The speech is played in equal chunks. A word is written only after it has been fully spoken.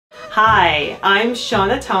Hi, I'm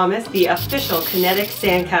Seanna Thomas, the official Kinetic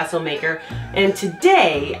Sandcastle maker, and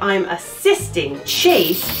today I'm assisting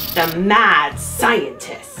Chase, the mad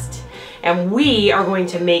scientist. And we are going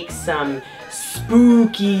to make some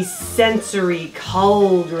spooky sensory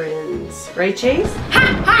cauldrons. Right, Chase?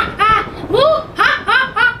 Ha ha ha! Woo! Ha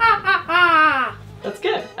ha ha ha ha ha! That's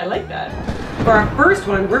good. I like that. For our first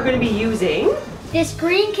one, we're going to be using this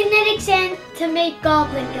green kinetic sand to make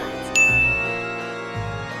goblin guts.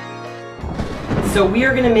 So we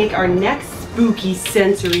are going to make our next spooky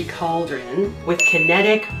sensory cauldron with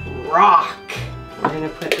Kinetic Rock. We're going to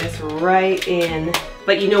put this right in.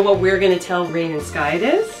 But you know what we're going to tell Rain and Sky it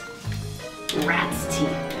is? Rat's teeth.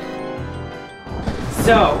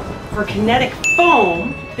 So for Kinetic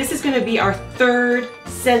Foam, this is going to be our third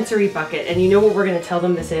sensory bucket. And you know what we're going to tell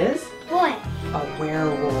them this is? What? A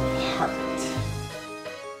werewolf heart.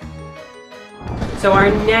 So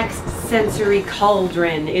our next sensory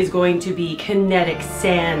cauldron is going to be Kinetic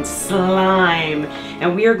Sand Slime.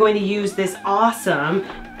 And we are going to use this awesome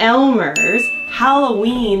Elmer's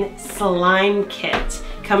Halloween slime kit.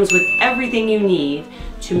 Comes with everything you need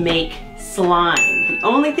to make slime. The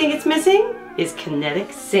only thing it's missing is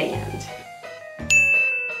kinetic sand.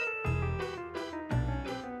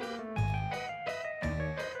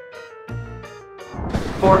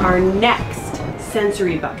 For our next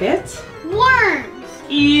sensory bucket, worms!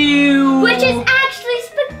 Ew! Which is actually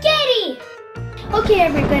spaghetti! Okay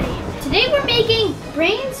everybody, today we're making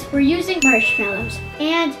brains. We're using marshmallows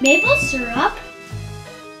and maple syrup.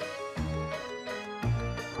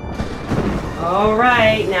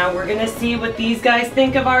 Alright, now we're gonna see what these guys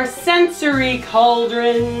think of our sensory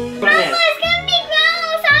cauldron. What is it? It's gonna be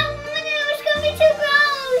gross! It's gonna be too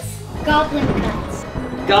gross! Goblin guts.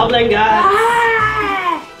 Goblin guts!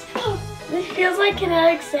 Ah! This feels like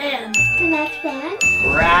kinetic sand. Kinetic sand?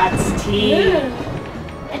 Rat's teeth.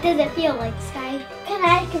 What does it feel like, Sky?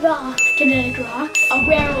 Kinetic rocks. Kinetic rocks? A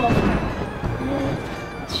werewolf.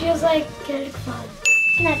 It feels like kinetic foam.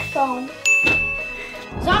 Kinetic foam.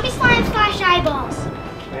 Zombie slime slash eyeballs.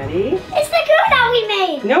 Ready? It's the goo that we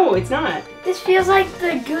made. No, it's not. This feels like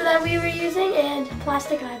the goo that we were using and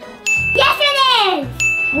plastic eyeballs. Yes, it is.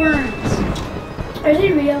 Worms. Are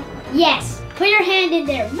they real? Yes. Put your hand in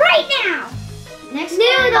there right now. Next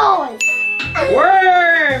noodles.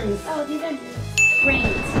 Worms! Oh, these are noodles.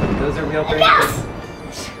 Brains. Those are real brains.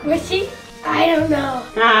 Squishy? I don't know.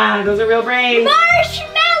 Ah, those are real brains.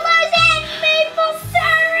 Marshmallows and maple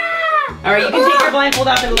syrup. Alright, you can take your blindfold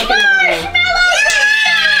off and look at everything. Marshmallows.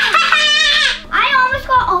 I almost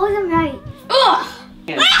got all of them right. Ugh.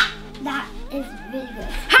 Yeah.